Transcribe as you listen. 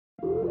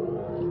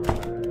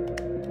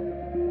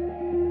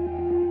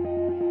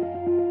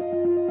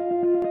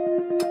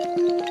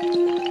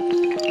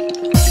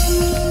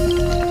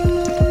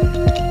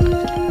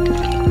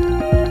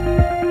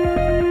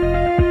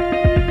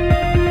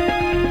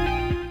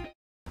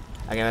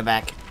Okay, I'm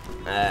back.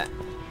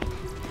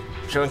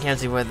 Sure can't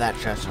see where that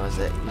chest was.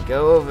 It. You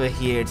go over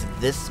here to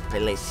this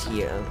place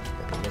here.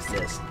 Oh, what's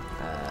this?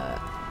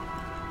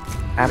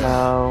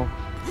 Ammo.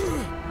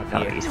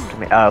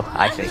 Oh,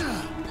 I see.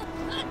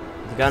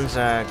 The guns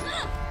are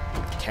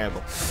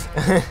terrible.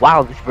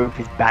 Wow, this roof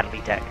is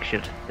badly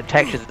textured. The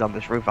textures on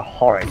this roof are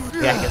horrid.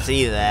 Yeah, I can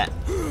see that.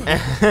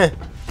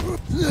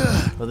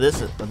 well,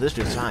 this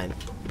roof's fine.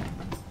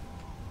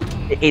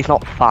 It's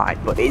not fine,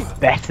 but it's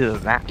better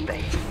than that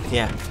thing.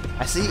 Yeah.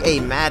 I see a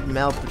Mad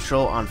Mel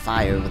patrol on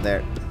fire over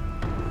there.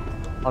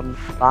 On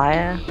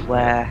fire?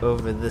 Where?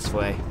 Over this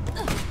way.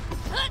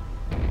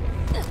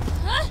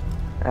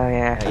 Oh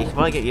yeah. You should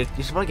probably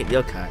get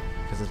your car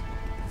because it's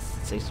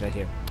safe right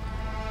here.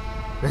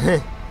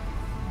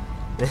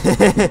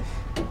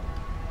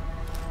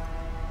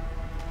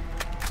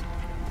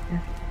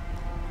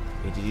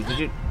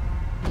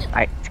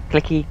 Alright,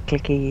 clicky,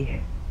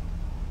 clicky.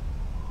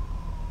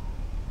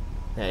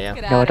 Yeah.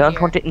 No, I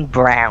don't want it in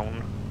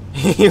brown.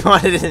 You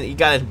wanted it. You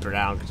got it in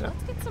brown. Let's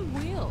get some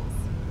wheels.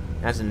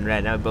 That's in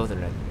red. Now we're both in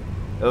red.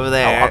 Over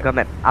there. Oh,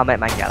 I'll make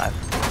mine yellow.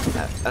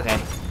 Okay.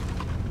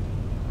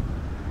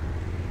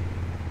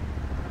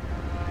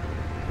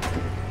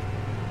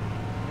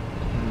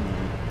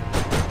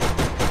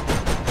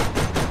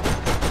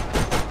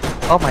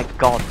 Oh my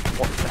god,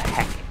 what the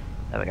heck?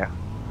 There we go.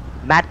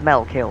 Mad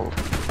Mel killed.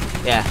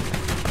 Yeah.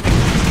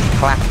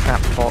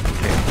 Claptrap fought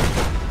too.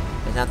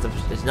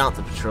 It's not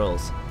the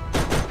patrols.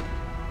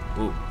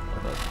 Ooh.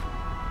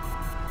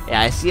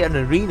 Yeah, I see an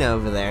arena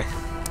over there.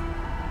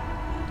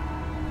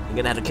 I'm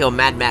gonna have to kill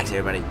Mad Max,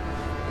 everybody.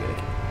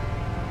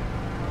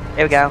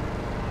 Here we go.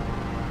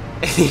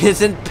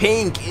 It's in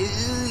pink.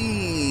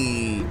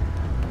 Ew.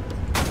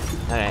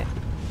 Alright.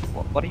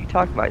 What are you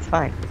talking about? It's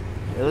fine.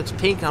 It looks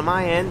pink on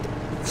my end.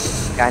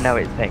 I know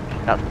it's pink.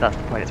 That's the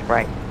point. It's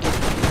bright.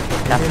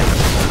 That's it.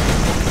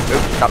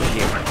 Oops, that was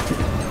you.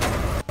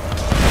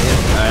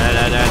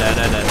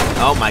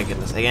 Oh my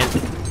goodness! Again.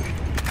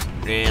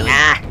 Really?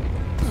 Ah.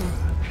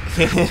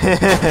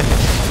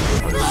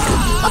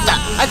 What the?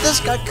 I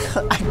just got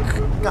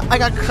I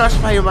got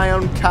crushed by my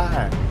own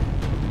car.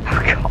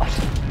 Oh god.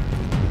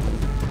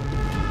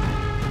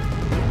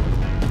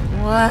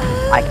 What?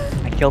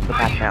 I killed the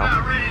Mad Mel.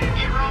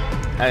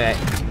 Okay.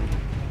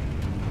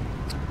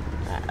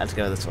 Alright, let's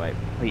go this way.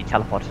 Oh, you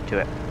teleported to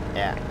it.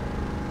 Yeah.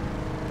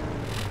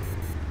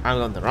 I'm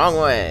going the wrong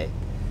way.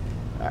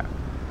 Alright.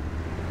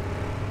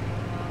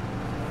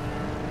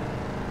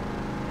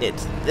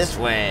 It's this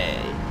way.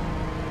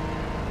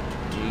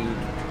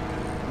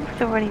 If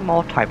there were any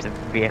more types of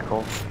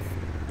vehicles.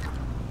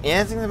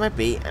 Yeah, I think there might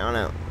be. I don't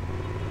know.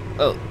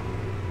 Oh.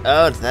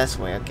 Oh, it's this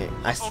way. Okay.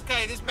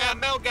 Okay, this Mad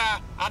Mel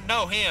guy, I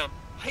know him.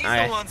 He's All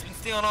right. the one that's been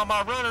stealing all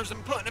my runners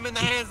and putting them in the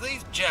hands of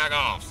these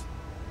jagoffs.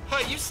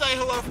 Hey, you say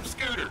hello from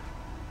Scooter.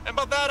 And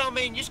by that I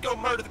mean you just go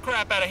murder the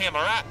crap out of him,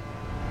 alright?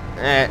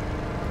 Alright.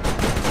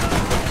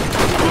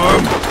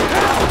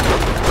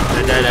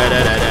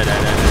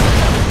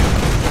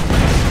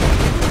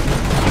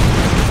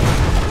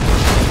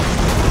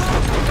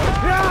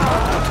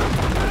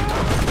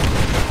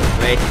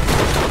 Wait.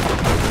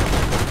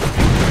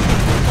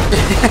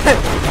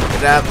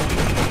 Good job.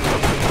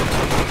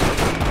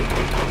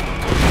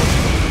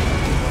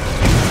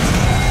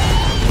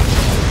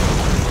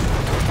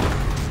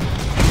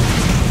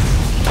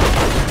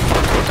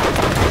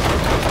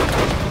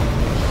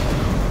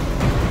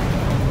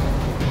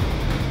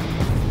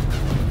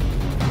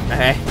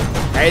 Okay.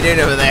 How you doing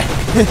over there?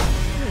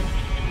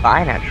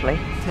 Fine, actually.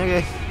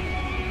 Okay.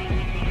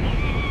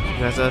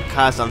 There's a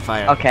car's on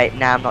fire. Okay,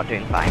 now I'm not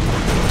doing fine.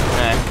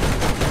 Okay.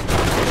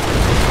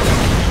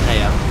 There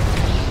you go.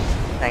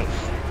 Thanks.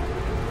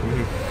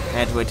 I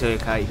had to wait till your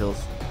car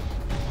heals.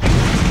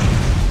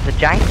 The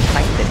giant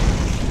scientist.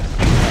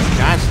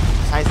 Giant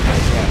size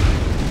place, yeah.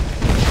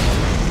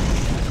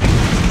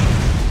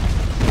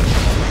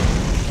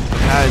 The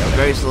car is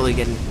very slowly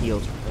getting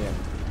healed. Okay.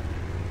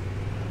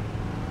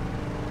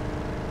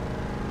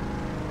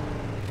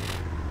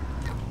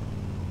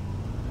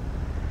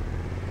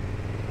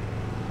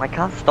 My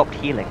car stopped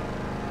healing.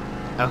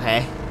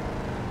 Okay.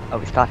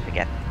 Oh, it started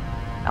again.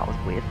 That was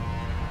weird.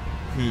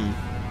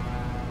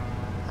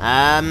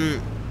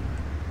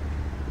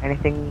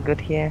 Anything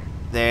good here?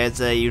 There's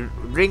a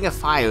ring of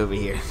fire over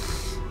here.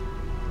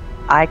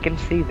 I can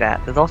see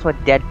that. There's also a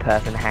dead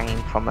person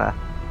hanging from a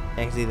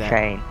I can see that.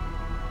 chain.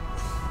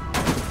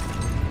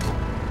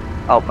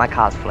 Oh, my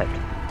car's flipped.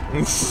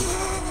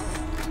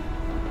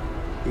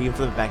 You can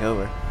flip it back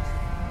over.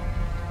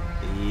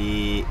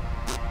 Yeah.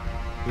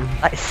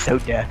 That is so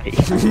dirty.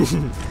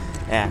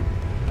 Yeah.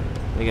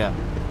 Here we go.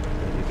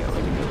 Where we go?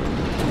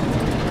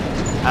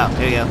 Oh,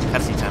 here we go.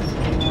 Cutscene time.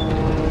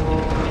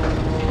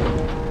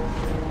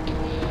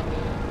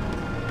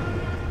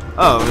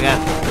 Oh, we got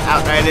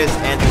Outriders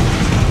and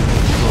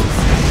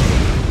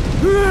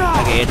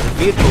Okay, it's a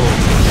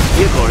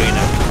vehicle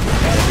arena.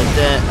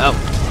 Oh.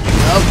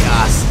 Oh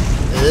gosh.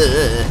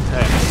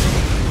 Alright.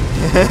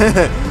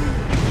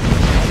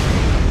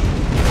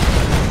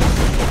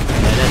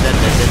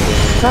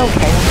 It's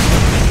okay.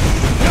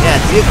 Yeah,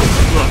 it's vehicle.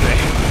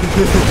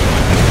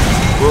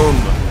 Boom.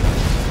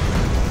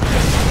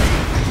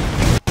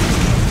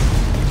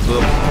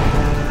 Boom.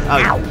 Oh,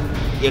 Ow.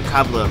 You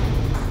cobbler.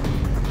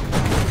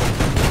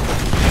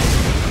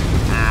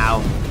 Ow.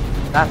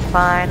 That's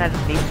fine, I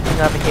just need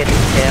something over here to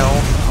kill.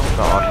 Oh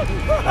god.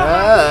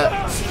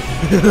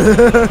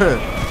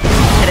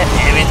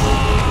 Damn it.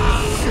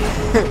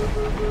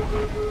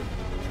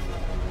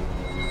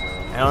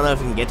 I don't know if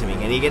you can get to me.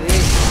 Can you get to me?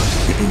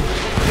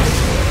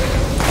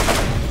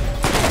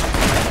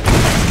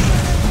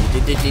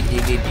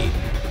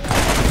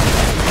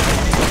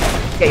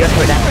 Get your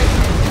turret down.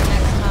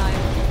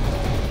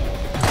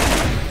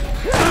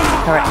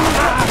 Turret.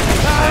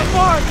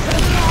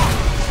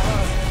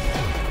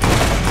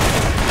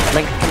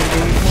 Link, can you do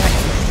anything?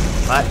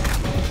 What?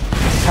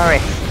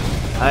 Turret.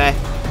 Okay.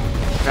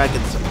 Try to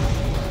get this.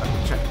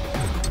 Try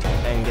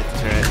and get the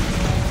turret.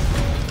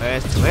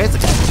 Where's the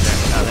turret?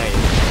 Oh, there you go.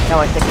 No,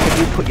 I said, can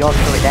you put your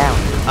turret down?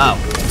 Oh.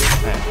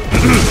 There.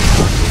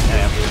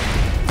 There we go.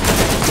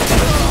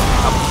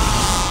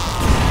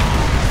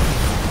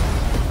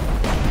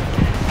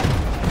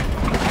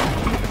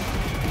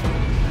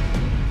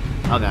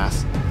 Oh gosh.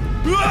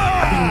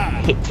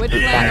 Hit by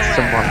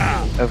someone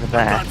over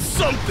there. Got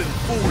something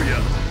for you.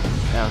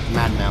 Oh,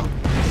 Mad Mel.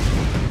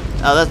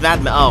 Oh, that's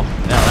Mad Mel. Oh,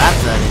 well,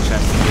 that's an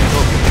interesting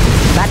vehicle.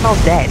 Mad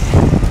Mel's dead.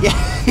 Yeah,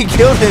 he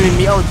killed him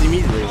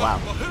immediately. Wow.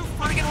 Well, who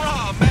friggin'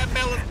 robbed? Mad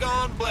Mel is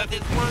gone, but his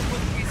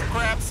worthless piece of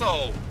crap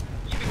soul.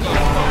 You can go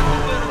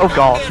Oh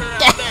god.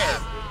 out there.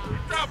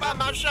 Drop by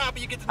my shop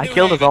and you get the I new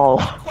killed us Haven. all.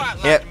 I'd quite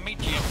like Yep. to meet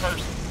you in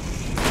person.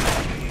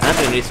 That's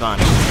gonna respawn.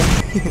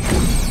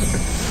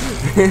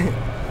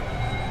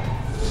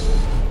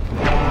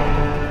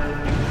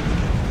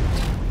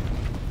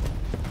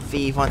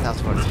 Fee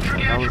 1,046.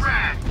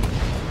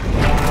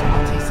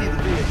 TC the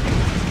vehicle.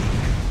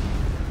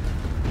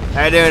 How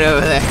are you doing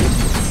over there?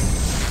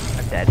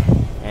 I'm dead.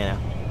 I know.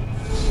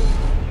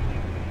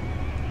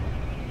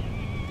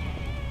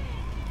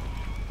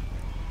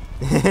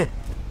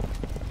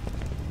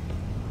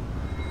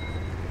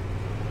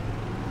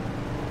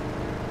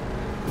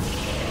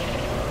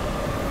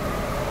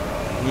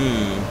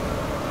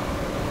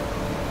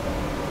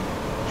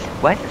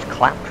 Where's this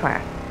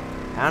claptrap?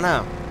 I don't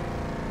know.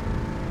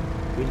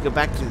 We need to go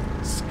back to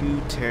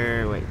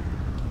Scooter. Wait.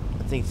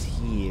 I think it's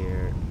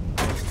here.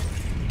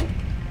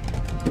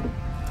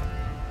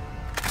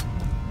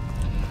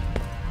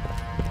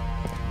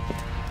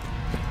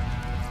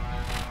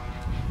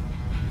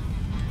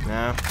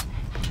 No.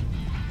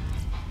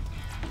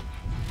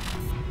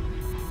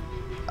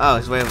 Oh,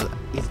 it's way over.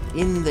 He's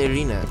in the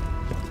arena.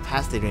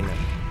 Past the arena.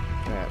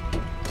 Crap.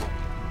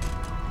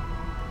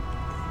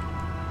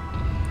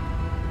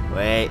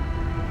 Wait.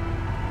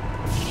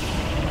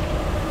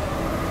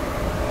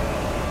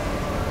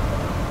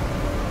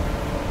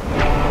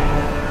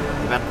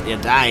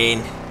 You're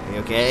dying. Are you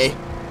okay?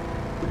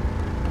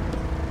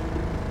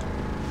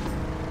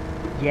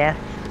 Yes,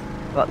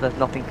 but there's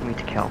nothing for me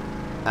to kill.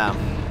 Oh.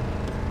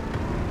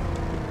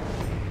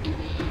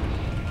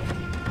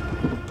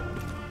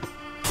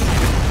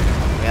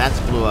 Okay, that's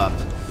blew up.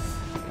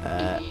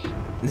 There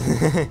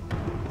you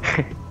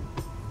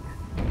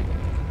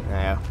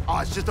go. Oh,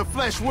 it's just a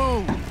flesh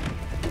wound.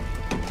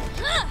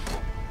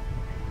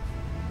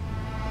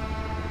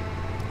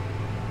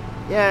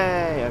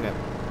 Yay! Okay.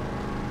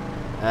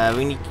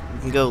 We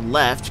can go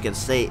left to get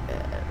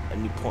a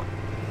new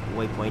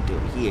waypoint to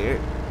here.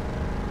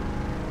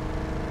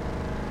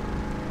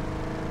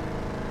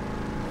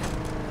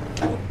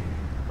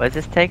 Where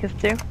does this take us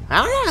to?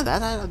 I don't know.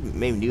 That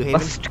maybe New Haven.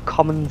 West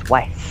Commons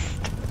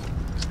West.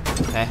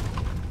 Okay.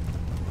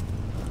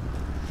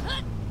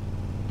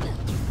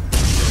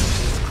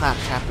 This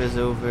claptrap is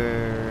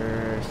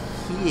over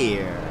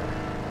here.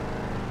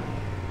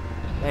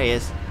 There he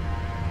is.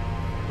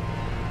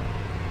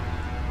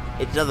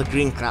 It's another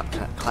green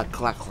claptrap. Clap.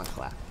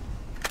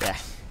 Yeah.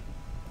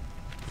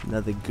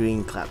 Another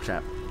green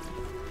claptrap.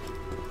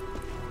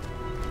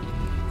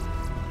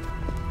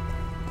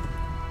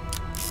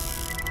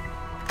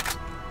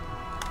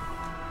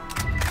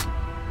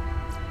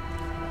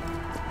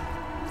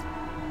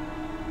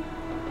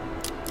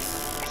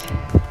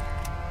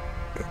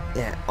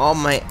 Yeah, all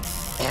my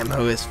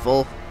ammo is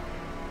full.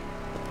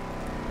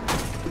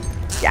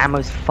 The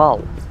ammo's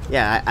full.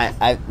 Yeah,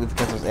 I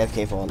because I was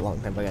AFK for a long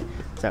time ago.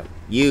 So,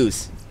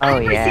 use. Oh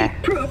I've yeah.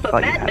 received proof of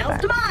Thought you Mad had Mel's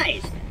that.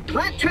 demise.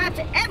 Claptraps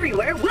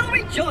everywhere will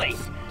rejoice.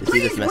 To see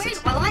this Please message.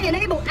 wait while I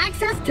enable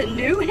access to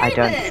New Haven. I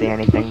don't see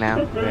anything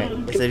now. Right.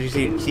 It says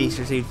she's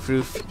received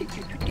proof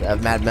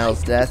of Mad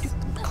Mel's death.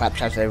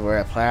 Claptraps everywhere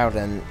are plowed,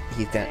 and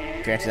he's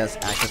granted us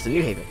access to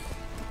New Haven.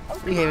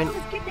 New Haven.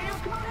 Let's get down.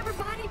 Come on,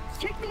 everybody.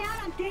 Check me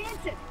out. I'm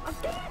dancing. I'm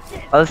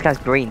dancing. Oh, this guy's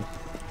green.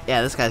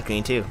 Yeah, this guy's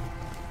green too.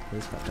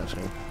 This Claptrap's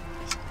green.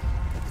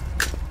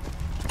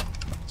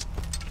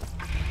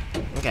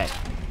 Okay.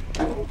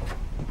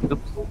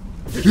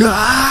 Oops.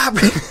 Ah!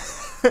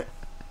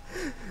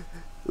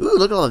 Ooh,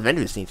 look at all the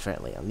vendors seem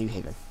friendly on New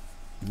Haven.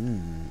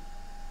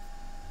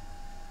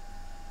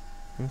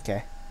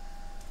 Okay.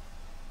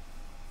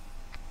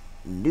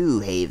 New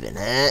Haven,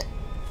 huh?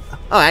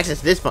 Oh, actually,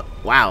 it's this one.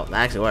 Wow, that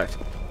actually worked.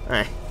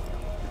 Alright.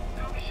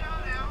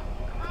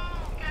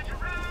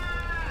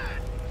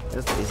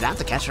 Is that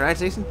the catch a ride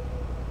station?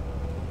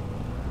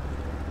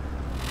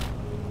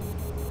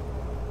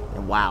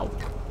 And wow,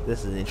 this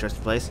is an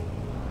interesting place.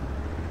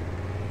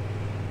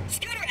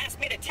 Scooter asked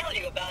me to tell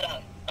you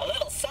about a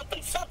little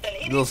something something.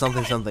 A little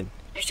something something.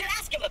 You should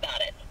ask him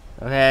about it.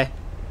 Okay.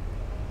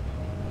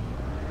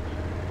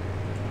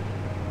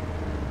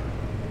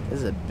 This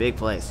is a big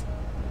place.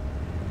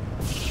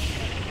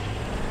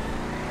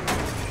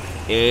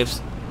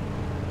 Oops.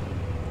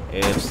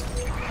 Oops.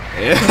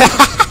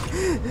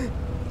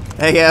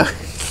 There you go.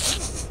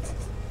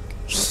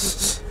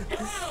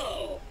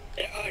 Hello.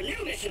 There are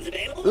new missions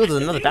available. Ooh,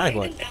 there's another bounty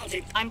board.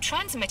 I'm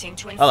transmitting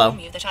to Hello.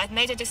 inform you that I've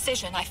made a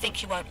decision I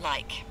think you won't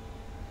like.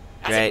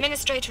 As Great.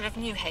 administrator of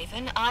New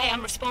Haven, I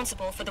am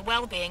responsible for the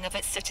well-being of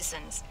its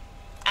citizens.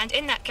 And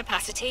in that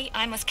capacity,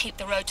 I must keep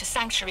the road to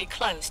Sanctuary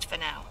closed for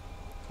now.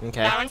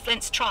 Okay. Baron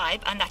Flint's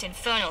tribe and that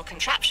infernal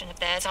contraption of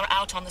theirs are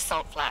out on the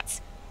salt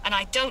flats. And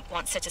I don't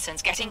want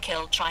citizens getting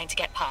killed trying to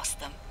get past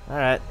them.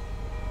 Alright.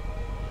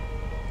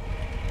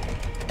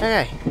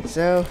 Okay,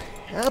 so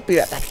I'll be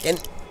right back again.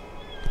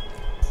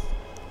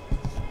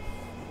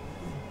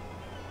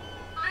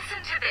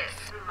 Listen to this,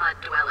 mud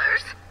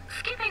dwellers.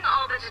 Skipping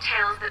all the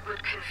details that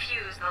would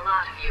confuse the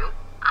lot of you,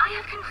 I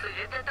have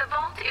concluded that the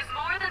vault is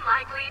more than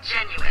likely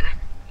genuine.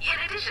 In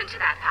addition to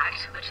that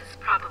fact, which has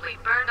probably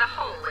burned a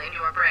hole in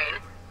your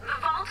brain, the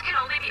vault can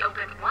only be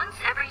opened once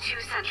every 2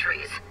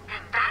 centuries,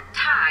 and that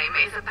time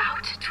is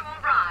about to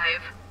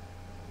arrive.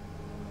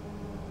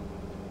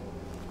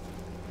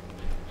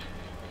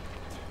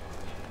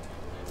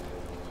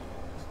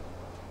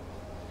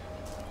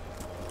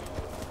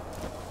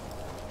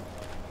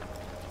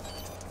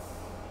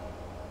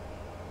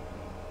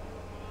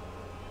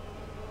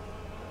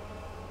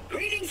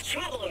 Greetings,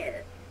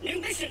 traveler.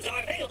 New missions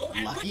are available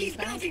at Lucky's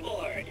Bounty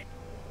Board.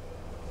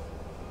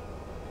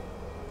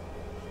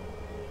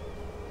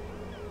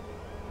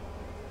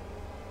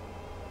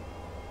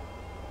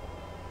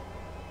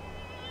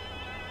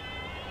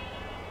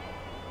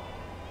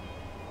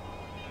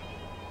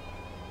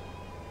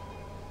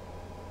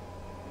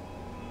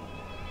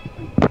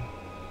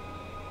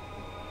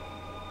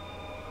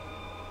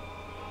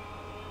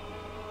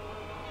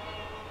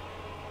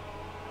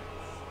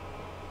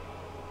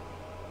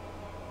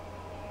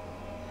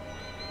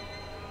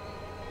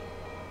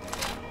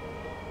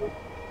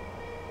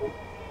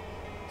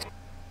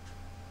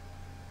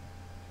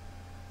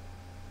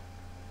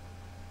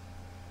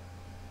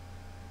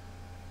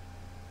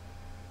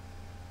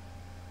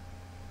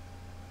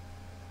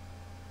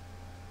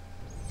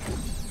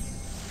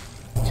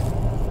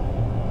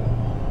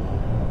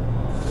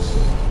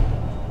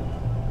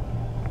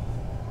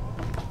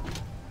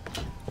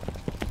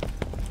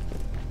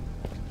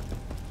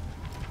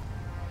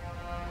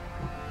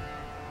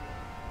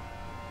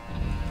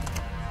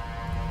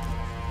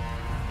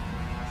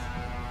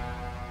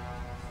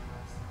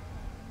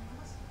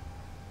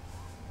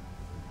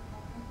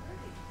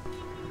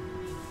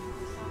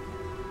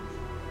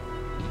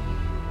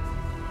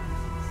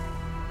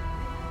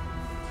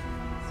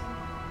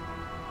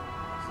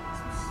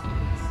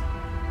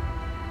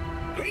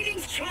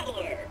 Greetings,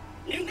 traveler.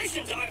 New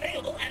missions are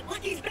available at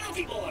Lucky's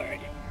Bounty Board.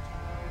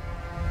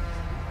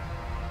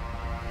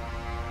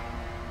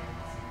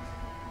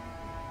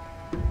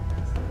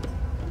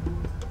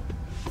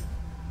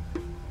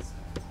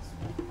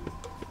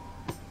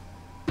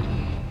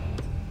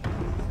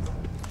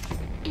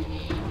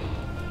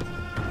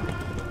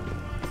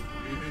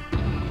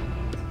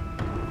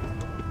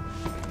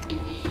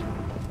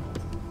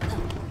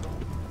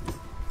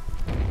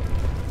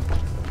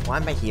 Why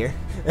am I here?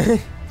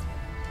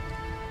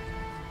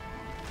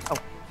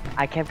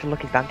 I came to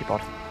look at Bounty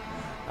Board.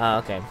 Oh,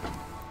 okay.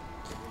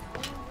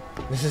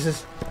 This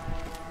is.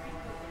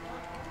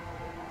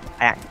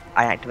 I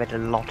activated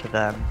a lot of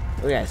them.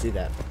 Oh yeah, I see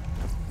that.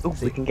 Ooh,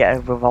 we can get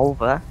a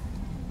revolver.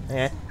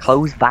 Okay.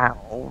 Close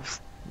valves.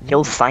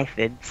 Kill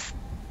scythids.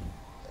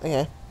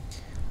 Okay.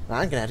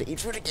 Well, I'm gonna have to eat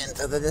food again,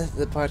 so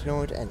the part's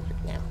going to end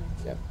now.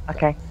 So,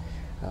 Okay.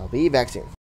 I'll be back soon.